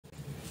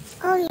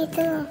Oh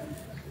gitu.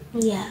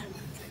 Iya.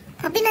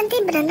 Tapi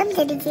nanti berantem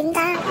jadi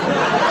cinta.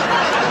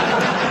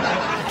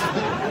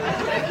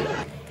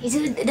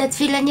 Itu dat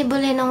vilanya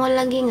boleh nongol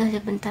lagi nggak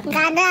sebentar?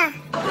 Nggak ada.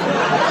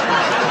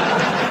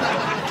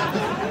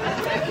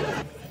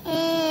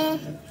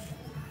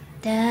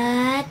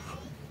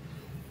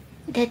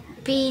 Dat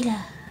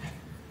villa.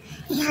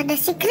 Ya ada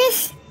si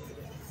Kris.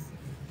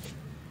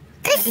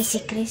 Ada si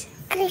Kris.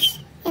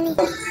 Kris ini.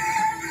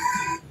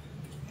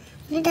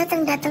 Ini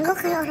datang kok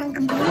kayak orang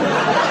kebun.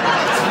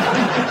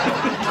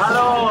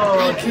 Hello,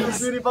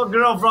 beautiful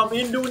girl from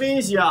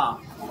Indonesia.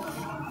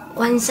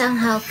 Wansang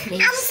Hao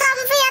Kris. I'm from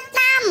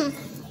Vietnam.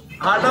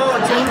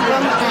 Hello, I'm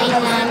from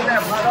Thailand.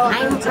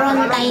 I'm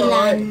from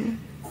Thailand.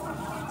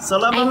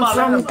 Selamat I'm malam.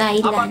 from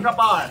Thailand. Apa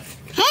kabar?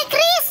 Hey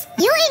Kris,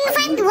 you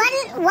invite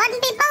one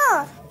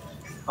people.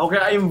 Okay,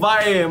 I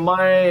invite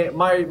my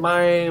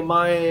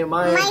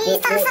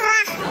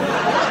Terserah.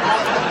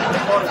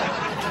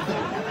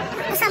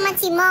 Aku sama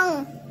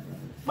Cimong.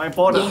 my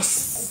father.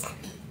 Yes.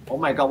 Oh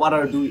my god, what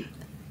are you doing?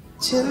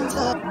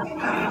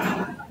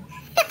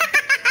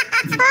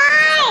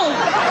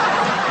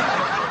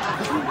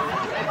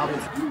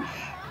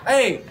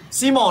 Hey,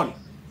 Simon.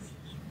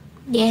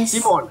 Yes.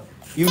 Simon,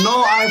 you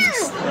know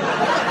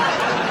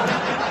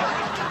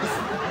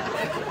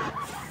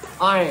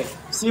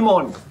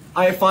Simon,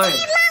 I find.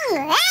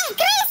 Hey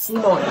Kris.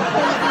 Simon,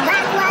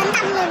 Baku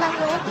hantam lu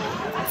baku.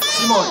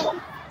 Simon,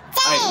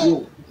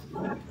 you.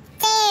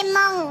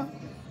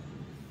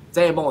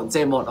 Cemong.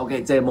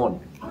 Okay,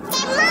 Cemon.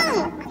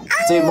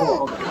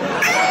 Cemong.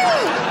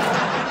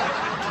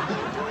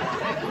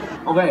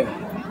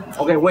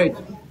 Okay, wait.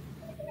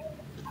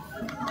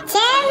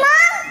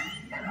 Cemong.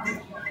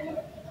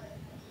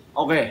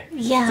 Okay.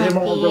 Ya,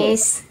 Cemong,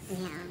 Hafiz.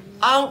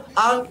 ang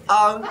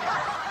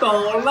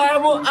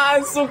Doraemon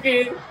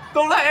Suki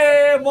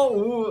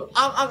Doraemon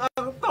ang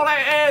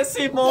Doraemon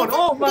Simon.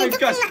 Oh my Itu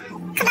gosh.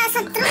 kena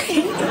setrum.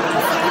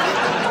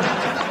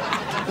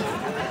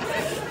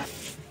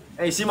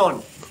 Hey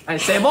Simon. Hey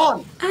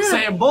Simon.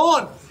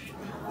 Simon.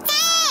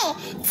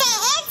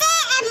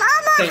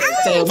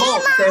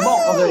 Cemong.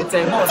 Okay,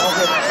 Cemong.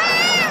 Okay.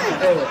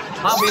 Hey,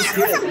 Hafiz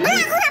here.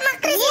 Aku sama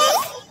Kris.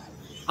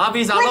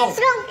 Hafiz along. What's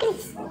wrong,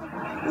 Kris?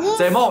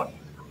 Cemong.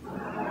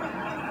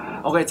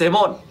 Okay,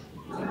 Cemong.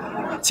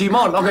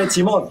 Cimon. Okay,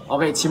 Cimon.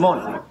 Okay,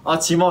 Cimon.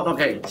 Cimon.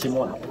 Okay,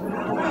 Cimon.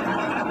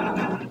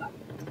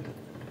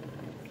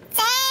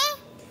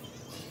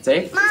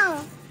 Cemong.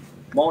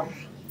 Mon.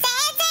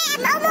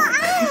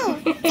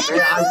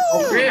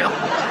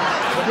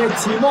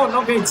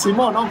 Okay,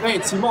 Cimon.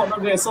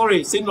 Okay,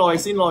 sorry. Sinloy.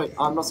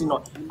 Not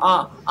Sinloy.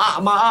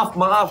 Maaf.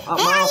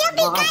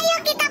 Ayo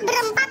kita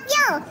berempat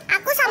yo.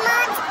 Aku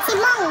sama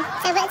Cimong.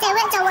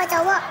 Cewek-cewek,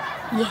 cowok-cowok.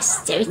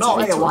 Yes, cewek-cewek. No,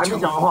 我还没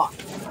讲话。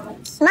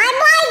 My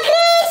boy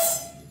Kris.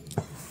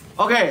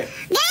 Okay.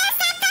 Guys,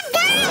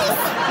 guys.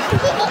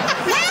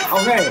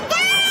 Okay.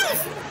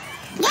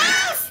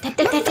 Guys. Tep,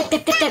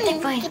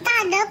 boy. Kita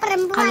ada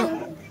perempuan.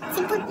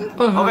 Si Putih.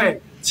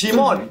 Okay.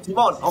 Cimon.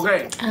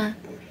 Okay.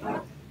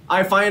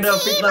 I find a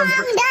fitness.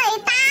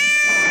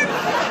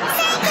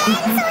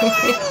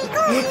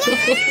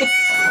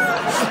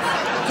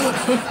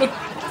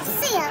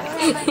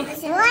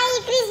 Why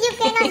Kris you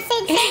cannot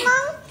say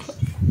Cimong?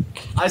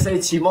 I say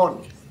Cimon.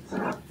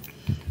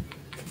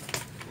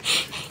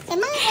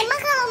 Emang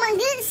kalau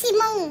manggil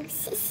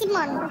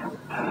Simon.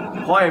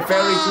 Why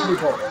very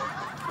beautiful.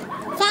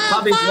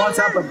 Hafiz, what's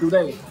happened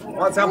today?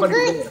 I'm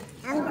good.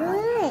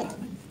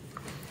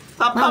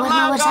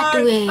 Mawar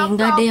satu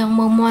nggak ada yang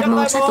mau mawar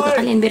satu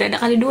ke kalian biar ada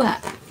kali 2.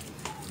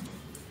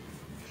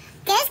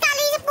 Guys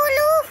kali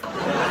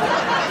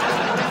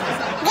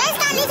 10. Guys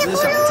kali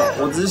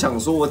 10. 我只是想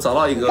说，我找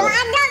到一个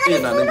越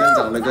南的跟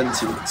长得跟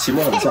齐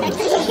梦很像的。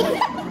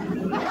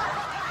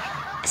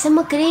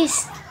 Sama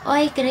Kris.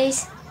 Oi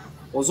Kris.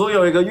 我说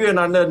有一个越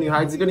南的女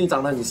孩子跟你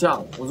长得很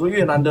像，我说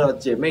越南的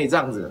姐妹这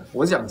样子，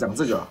我想讲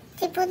这个。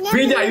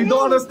VIDHIA, you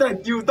don't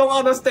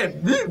understand.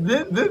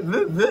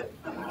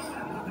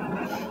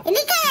 Ini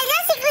kayaknya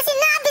si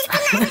Krisina habis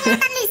kena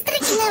sengatan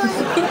listrik nih.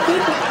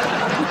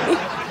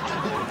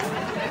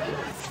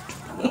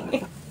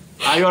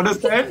 Are you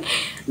understand?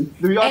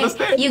 Do you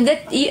understand? You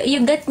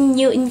got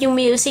new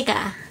music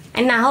ah?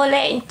 And now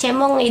let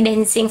Cemong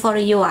dancing for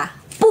you ah?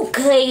 不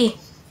可以。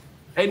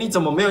哎，你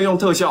怎么没有用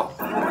特效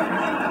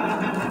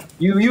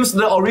 ？You use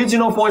the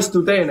original voice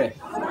today 呢？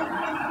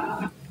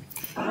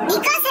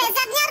 Because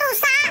headsetnya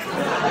rusak.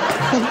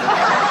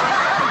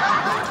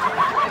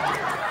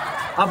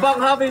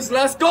 Abang Hafiz,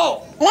 let's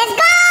go. Let's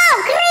go,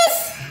 Kris.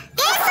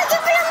 Guys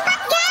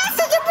 74 guys.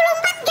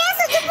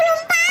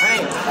 74.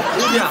 Hey,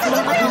 VIDHIA.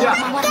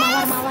 Mawar.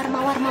 Guys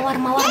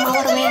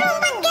 74.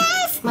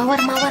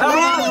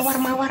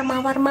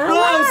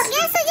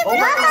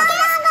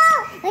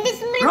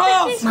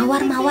 Rose. Mawar.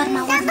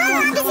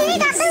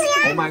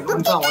 Oh my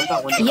god, 完蛋。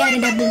 Iya ada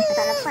double.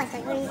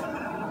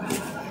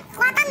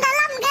 Kekuatan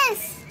dalam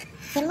guys.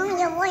 Simon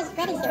your voice,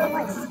 very your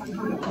voice.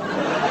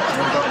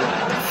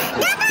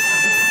 Double.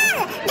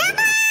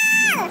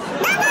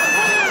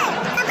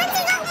 Kapan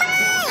sih Kak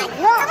Mai?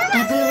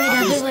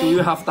 Double way. you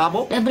have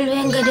double? Double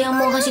yang gak ada yang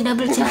mau kasih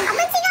double chat.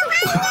 Apa sih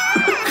namanya?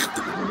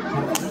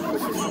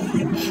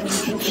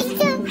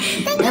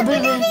 Double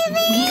gila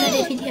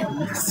deh Vidhia.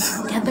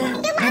 Double.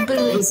 I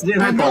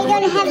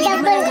don't have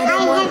double, I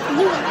have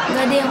you.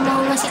 Gak ada yang mau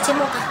ngasih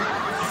cemok.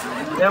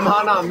 Em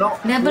Hana, no.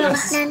 Double.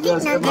 Nanti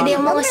Gak ada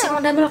yang mau ngasih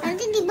double.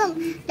 Nanti dibom.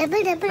 Double.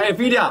 Hey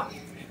Vidhia.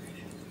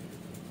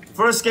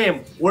 First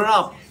game, we're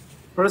up.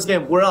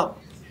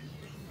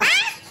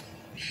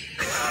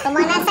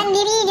 Pemanasan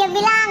diri dia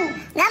bilang.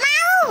 Gak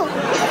mau.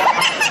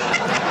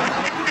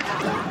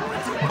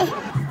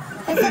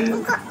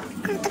 Headsetku kok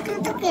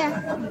keretuk ya?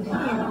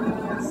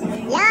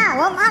 Ya,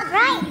 warm up,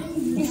 right?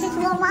 This is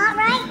warm up,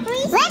 right?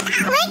 Please.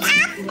 Wake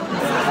up.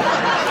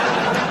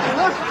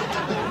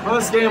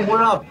 First game,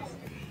 we're up.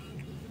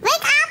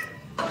 Wake up.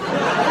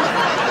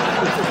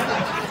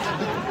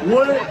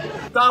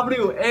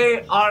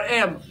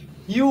 WARM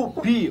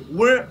UP,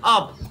 we're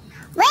up.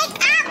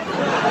 Wake up.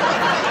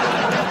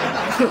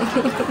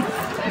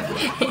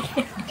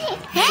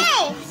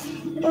 Hey,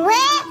 warm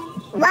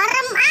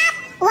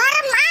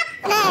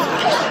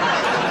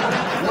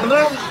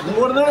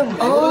up.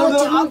 Oh,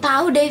 cemong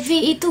tahu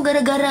Devi itu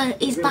gara-gara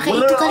pakai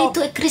itu kali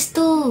tuh KRIS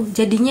tuh.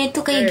 Jadinya itu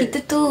kayak gitu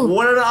tuh.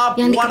 Water up,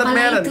 yang di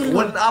kepala itu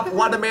loh.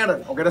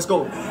 watermelon. Okay, let's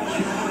go.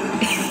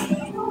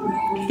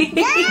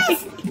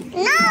 Guys,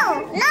 no.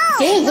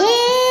 Guys,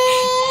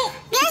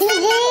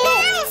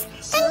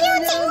 thank you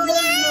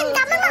cingguyan.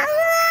 Kamu mau?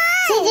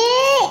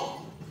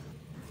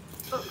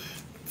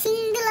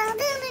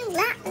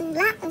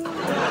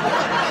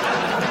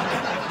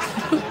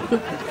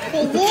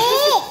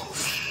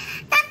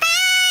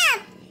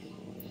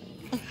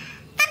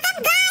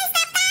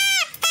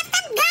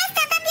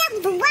 Tetap yang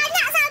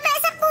banyak sampai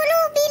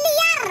 10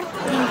 miliar.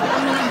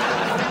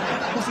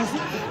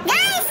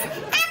 Guys,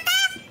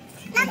 tetap.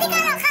 Nanti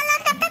kalau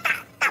tetap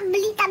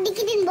tak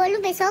bikinin bolu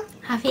besok.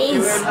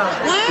 HAFIZ.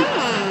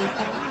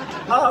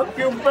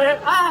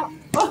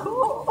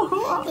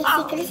 Si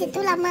KRIS itu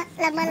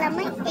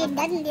lama-lama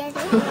edan dia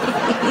tuh.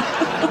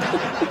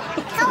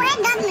 Kau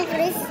edan nih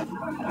KRIS.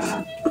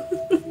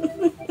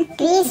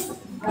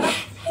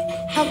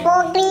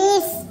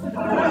 KRIS.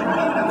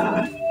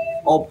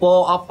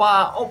 Oppo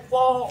apa?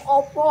 Oppo.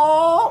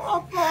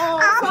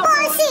 Apa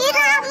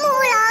siramu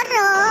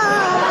loro?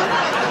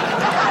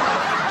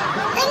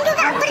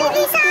 Enggak gak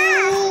bisa.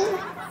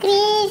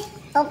 KRIS,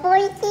 Oppo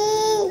itu.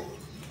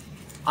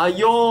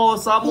 Ayo,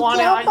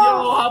 semuanya Iki Oppo.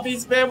 ayo,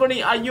 habis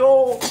family,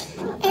 ayo.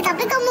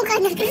 Tapi kok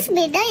mukanya KRIS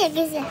beda ya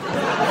guys ya?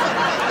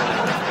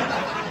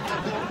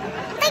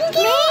 Thank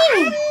you,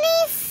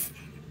 Anis.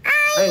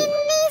 Hey,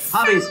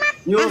 Hafiz,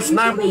 you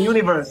snipe the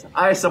universe.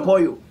 I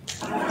support you.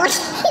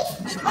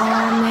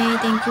 Oh Mei,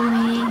 thank you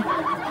Mei.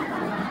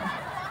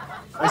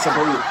 I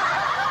support you.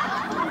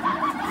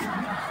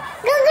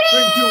 Go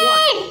green. 3, 2,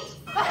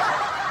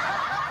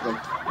 1.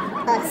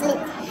 Oh, sleep.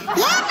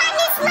 Yeah,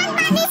 punishment.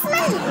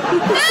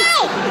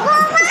 Hey,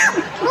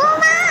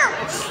 warm up.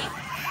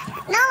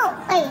 No,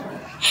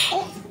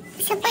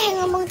 siapa yang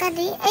ngomong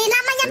tadi?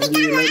 Namanya Pika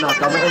nggak ada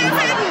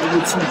pemanasan.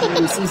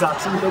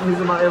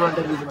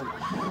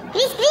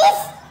 KRIS.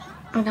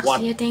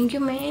 Makasih ya, thank you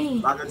Mei.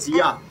 KRIS,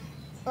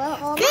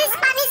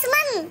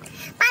 punishment.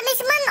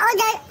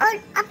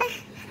 Apa?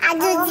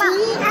 Ajojing.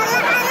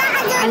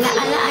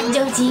 Ala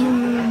ajojing.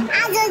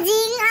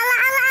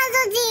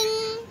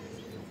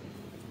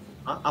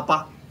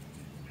 Apa?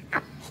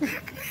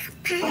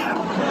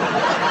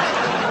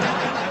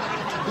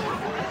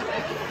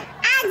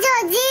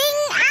 Ajojing.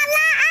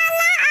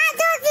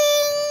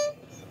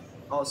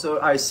 Oh,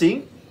 so I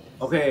sing?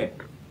 Okay.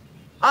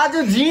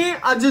 Ajuji,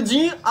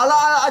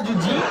 ala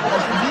ajuji.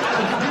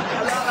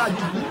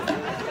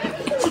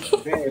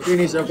 Okay,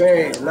 finish,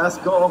 okay. Let's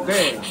go,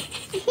 okay.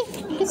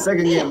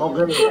 Second game,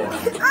 okay.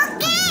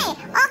 Oke.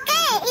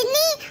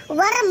 Ini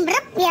warm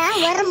up ya.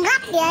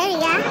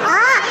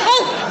 Oh,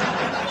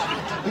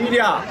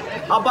 Vidhia,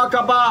 apa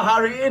kabar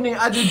hari ini?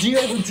 Ajuji.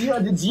 Dulu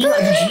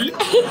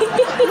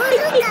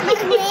kabar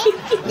gue.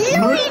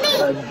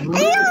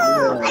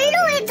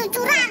 Lu itu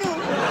curang.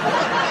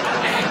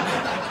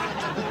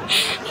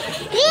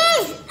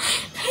 KRIS.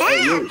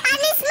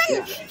 Punishment.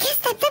 Guys,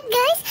 tetap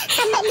guys.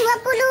 Sampai 20.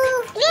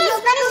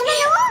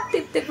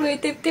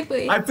 Tip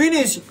weh. I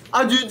finish.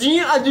 Ajuji.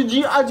 No,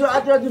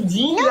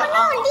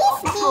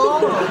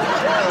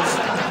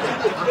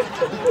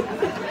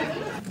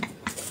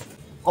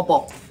 Apa?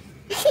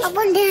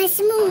 Apa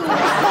dasmu?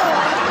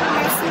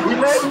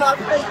 Hilenda,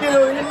 thank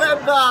you.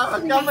 Hilenda.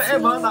 Kamu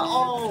mana?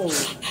 Oh.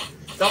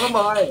 Kamu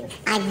baik.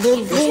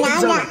 Ajojing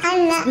ada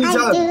anak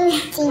ajojing.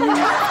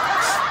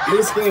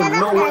 This game,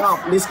 no way up.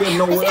 Speed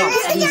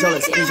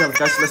challenge.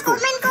 Guys, let's go.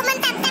 Komen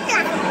tap lah.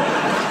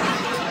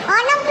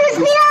 Oh,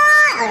 69.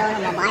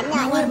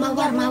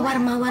 Mawar.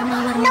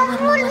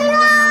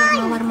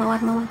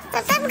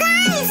 Tetap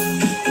guys.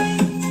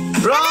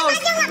 Rose.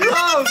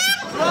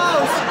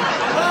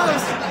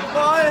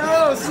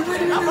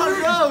 Come on,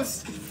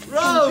 Rose.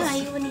 Thank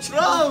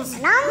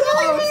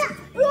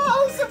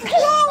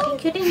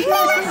you.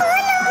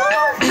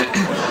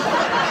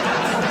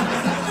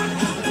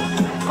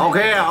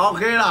 Okay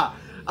lah.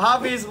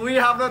 Hafiz, we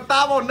have the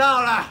double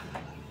now lah.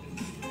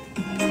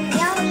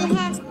 Now we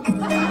have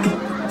double.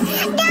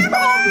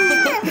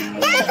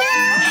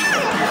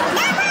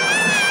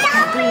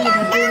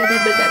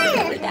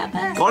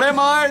 Boleh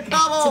mai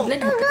double.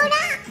 Double.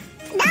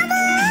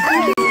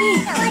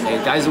 Hey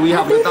guys, we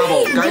have the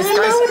double. Guys,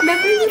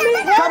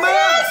 come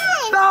on,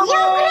 double.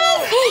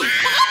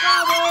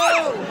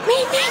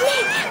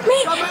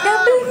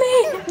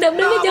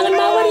 Double jangan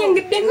mawar yang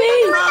gede,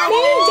 Mei.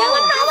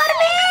 Jangan mawar,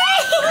 Mei.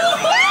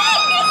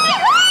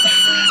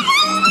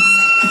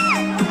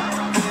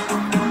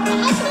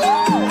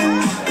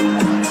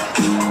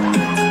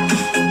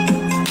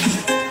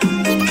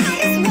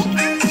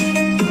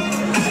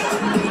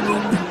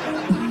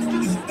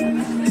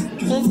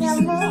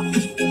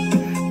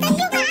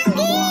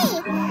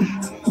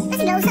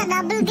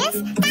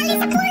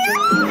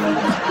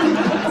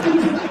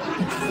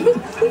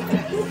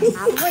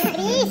 Ampun,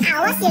 Kris.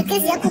 Awas ya,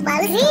 Kris. Aku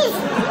balas, Kris.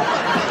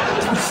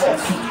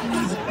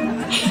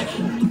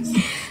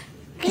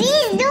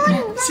 Kris,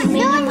 don't. Si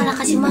Mei malah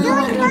kasih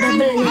mawar lo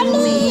double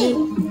ini.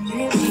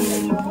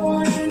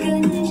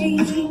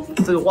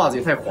 这个袜子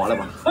也太滑了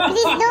吧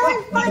Kris,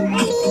 don't put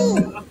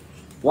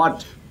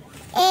Ali.？What?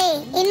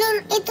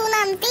 Itu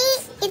nanti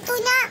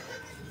itunya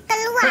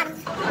keluar.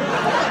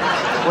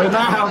 When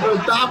I have the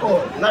double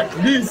like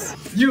this,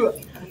 you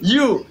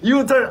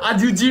turn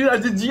ajuji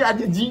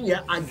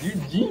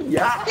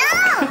ya. No,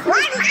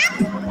 warm up.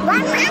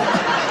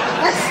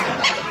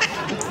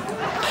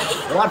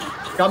 What?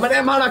 Cảm ơn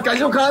em là cái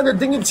giúp khá được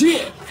tinh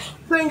chi.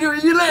 Thank you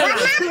Ile.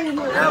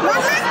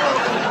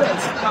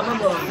 Cảm ơn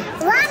mọi.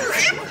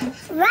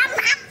 Warm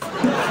up.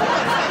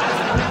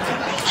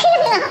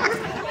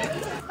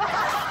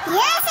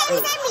 Yes,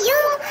 Sam,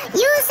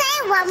 you say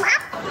warm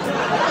up.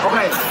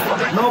 Okay,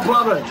 no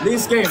problem.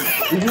 This game,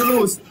 if you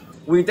lose,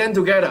 we stand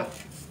together.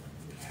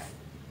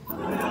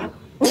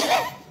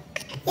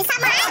 Ya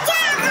sama aja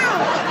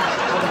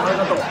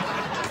kau.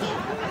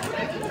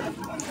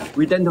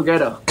 We stand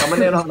together. Cảm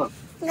ơn em Hana.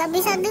 Nggak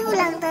bisa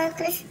diulang tuh,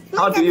 Kris.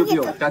 How do you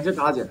feel? Cảm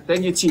ơn.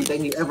 Thank you Chi,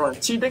 thank you everyone.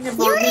 Chi, thank you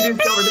for meeting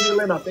Thank you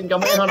Lena. Thank you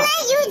Hana.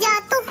 You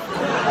jatuh.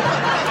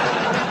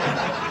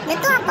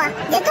 Jatuh apa?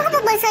 Jatuh apa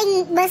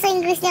bahasa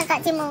Inggrisnya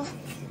Kak Cimo?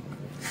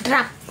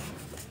 Drop.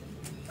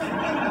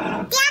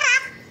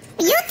 Tiarap.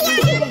 You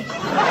tiarap.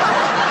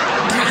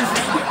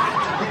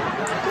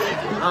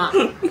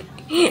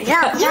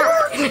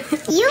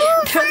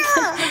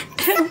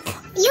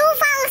 You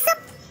fall sep.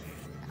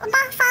 Apa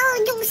fall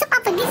jungsep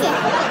apa gitu ya?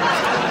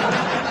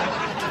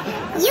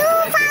 You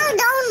fall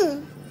down.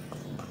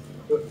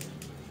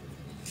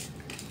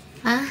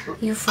 Ah,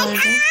 you fall And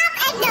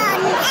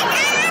down.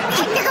 up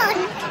and down.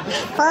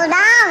 Fall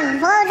down.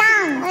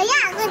 Oh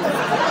ya, good.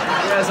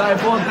 Yes,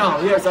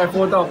 I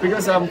fall down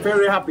because I'm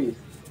very happy.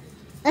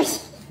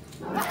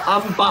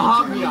 I'm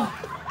bahagia.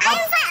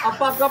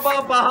 Apa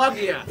kabar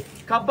bahagia?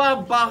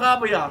 Kabar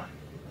bahagia.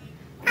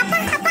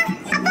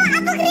 Apa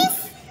Kris?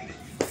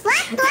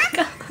 What?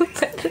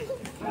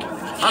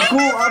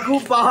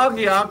 Aku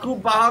bahagia. Aku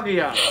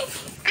tidak.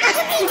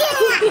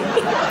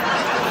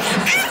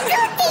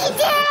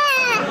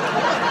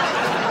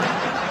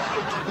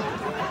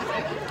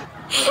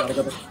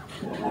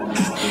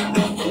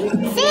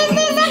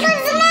 Sini aku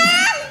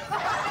senang.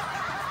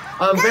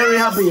 I'm very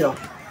happy ya.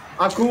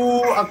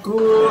 Aku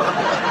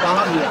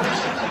bahagia.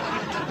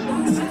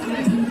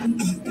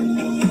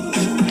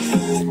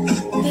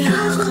 Ya,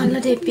 kalau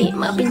Depi,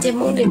 maafin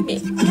Cemong Depi.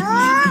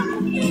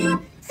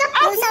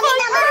 Gak usah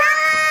minta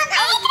maaf.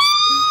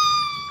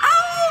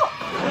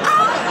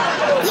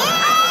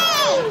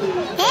 Yay!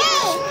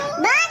 Hey,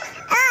 but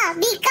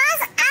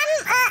because I'm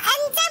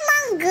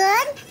Encemong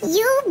good,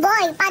 you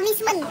boy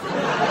punishment.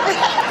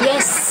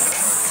 Yes,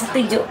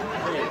 setuju.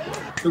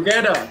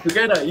 Together.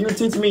 You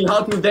teach me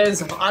how to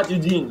dance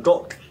Arjun.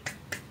 Go.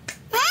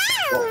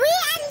 Hey, we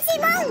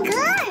Encemong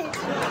good.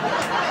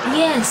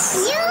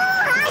 Yes. You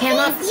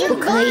Cannot you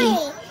play.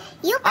 boy.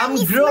 You I'm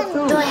punishment.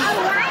 girl too.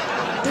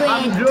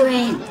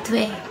 Alright.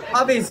 Tue.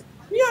 Hafiz.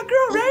 We are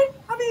girl, right?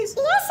 Hafiz.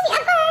 Yes, we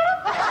are.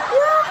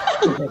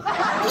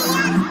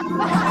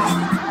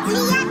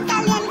 Lihat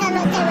kalian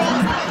kalau cewek.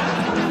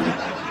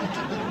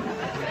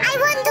 I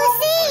want to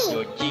see.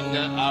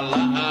 Jojinga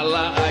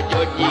ala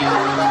jojing.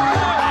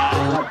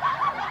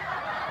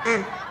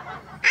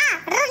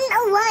 Run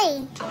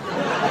away.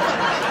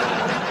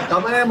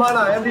 Cảm ơn em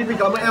Hana, MVP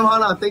cảm ơn em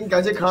Hana, cảm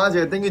ơn Khả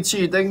姐, thank you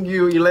Chi, thank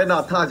you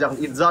Elena, Tha Giang,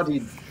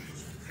 Izati,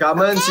 cảm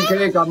ơn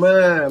CK, cảm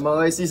ơn mọi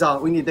người Sisa,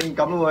 Winnie, thank you,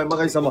 cảm ơn mọi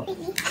người什么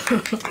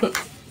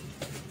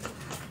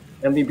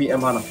MVP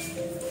em Hana.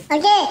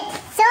 Okay,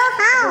 so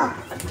how?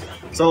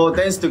 So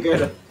dance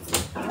together.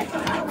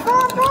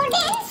 For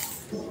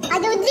this?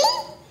 Adudi?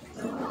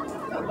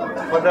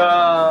 But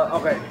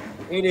okay,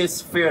 it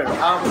is fair.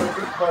 I'm a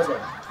good person.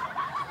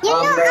 You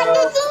know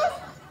Adudi?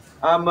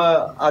 I'm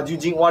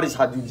Ajujing. What is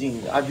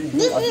Ajujing?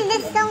 This is the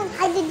song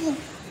Adudi.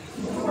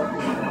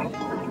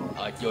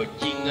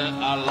 Jojinga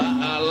ala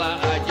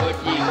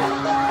jojing.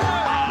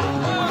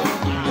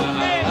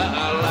 Jojinga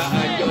ala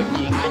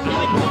jojing.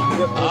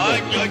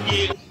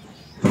 Jojing.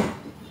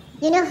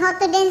 You know how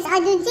to dance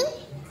ajujing?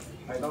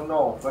 I don't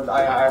know, but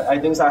I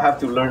think I have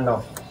to learn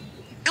now.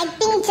 I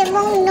think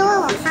Cemong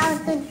know how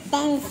to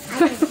dance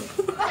ajujing.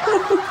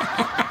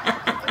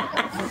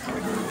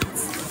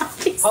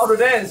 How to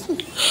dance?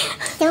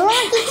 Cemong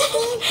teach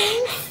me,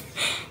 please.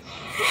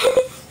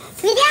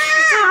 Vidya!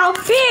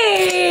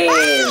 Hafiz.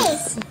 Hey!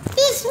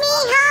 Teach me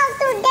how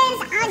to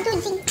dance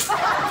ajujing.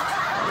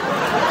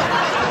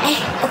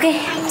 Oke,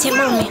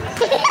 Cemong nih.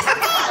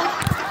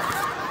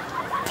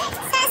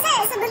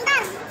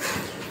 Sebentar.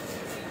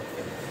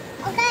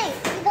 Oke,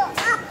 go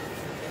up.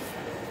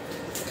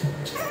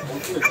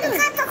 Aduh,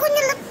 kataku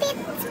nyelepit.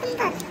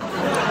 Sebentar.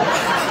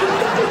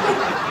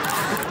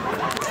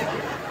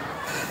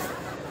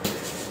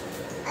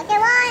 Oke,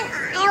 one.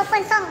 I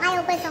open song.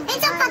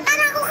 Cepetan,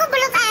 aku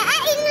kebelet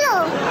in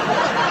loh.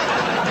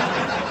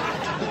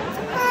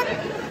 Cepet.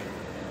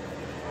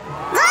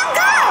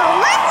 Go.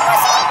 What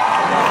musik?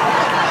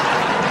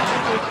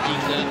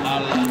 Jojing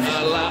ala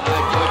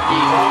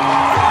jojing.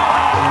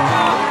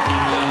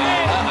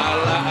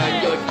 Ala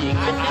jojing.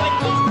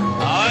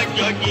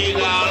 Jojing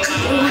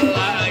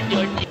ala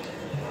jojing.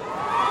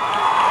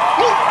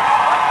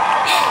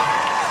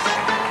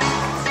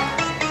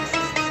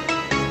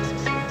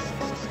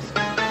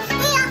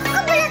 Ih, aku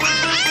kebelet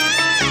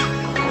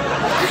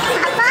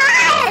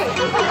Sabar.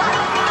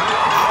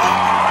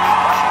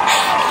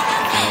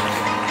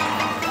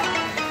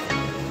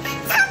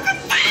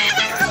 Cepetan,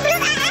 aku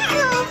kebelet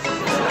loh.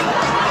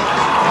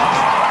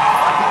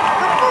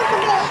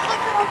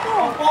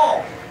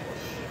 Opo.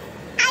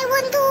 I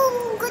want to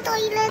go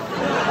toilet.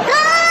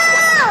 Go!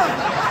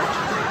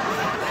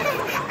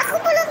 Aku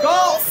belum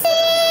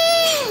ngisi.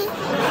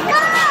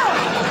 Go!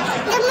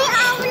 Demi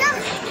Allah.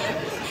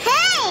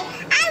 Hey,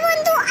 I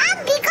want to up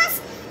because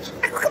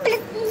aku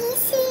kebelet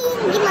ngisi.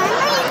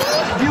 Gimana ini?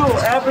 You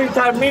every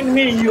time meet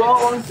me, you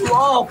all want to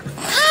off.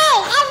 Hey,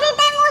 every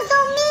time also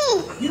me.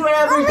 You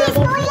every time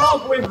want to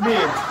off with me.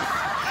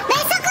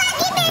 Besok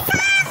lagi,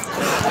 besok.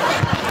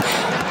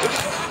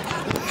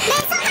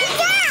 Besok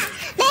aja.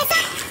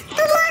 Besok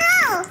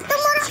tomorrow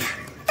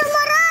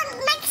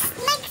next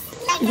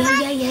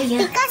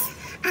Iya. because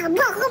aku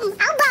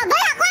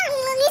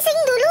ngising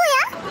dulu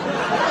ya.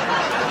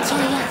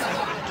 Iya.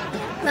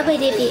 Bye-bye,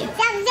 Dedi.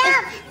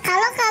 Siap.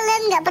 Kalau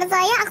kalian nggak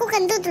percaya, aku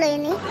kentut loh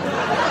ini.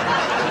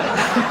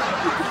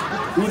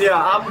 Vidhia,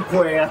 I'm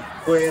queer.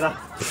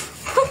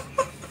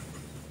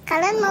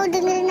 Kalian mau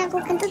dengerin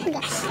aku kentut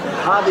nggak?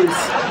 Habis.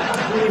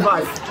 Ini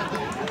bye.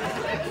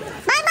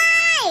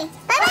 Bye-bye.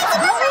 Bye-bye,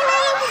 Cimong.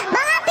 Bye-bye.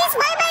 Bang Hafiz.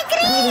 Bye-bye,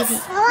 Kris.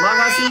 Wah.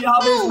 Makasih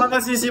Habis,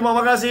 makasih Simo,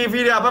 makasih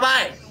Vidhia.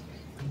 Bye-bye.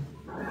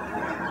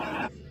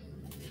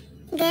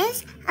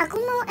 Guys, aku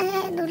mau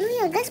dulu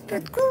ya guys,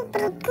 perutku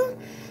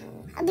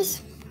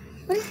habis.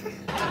 Udah.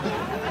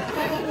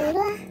 Dulu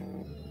ah.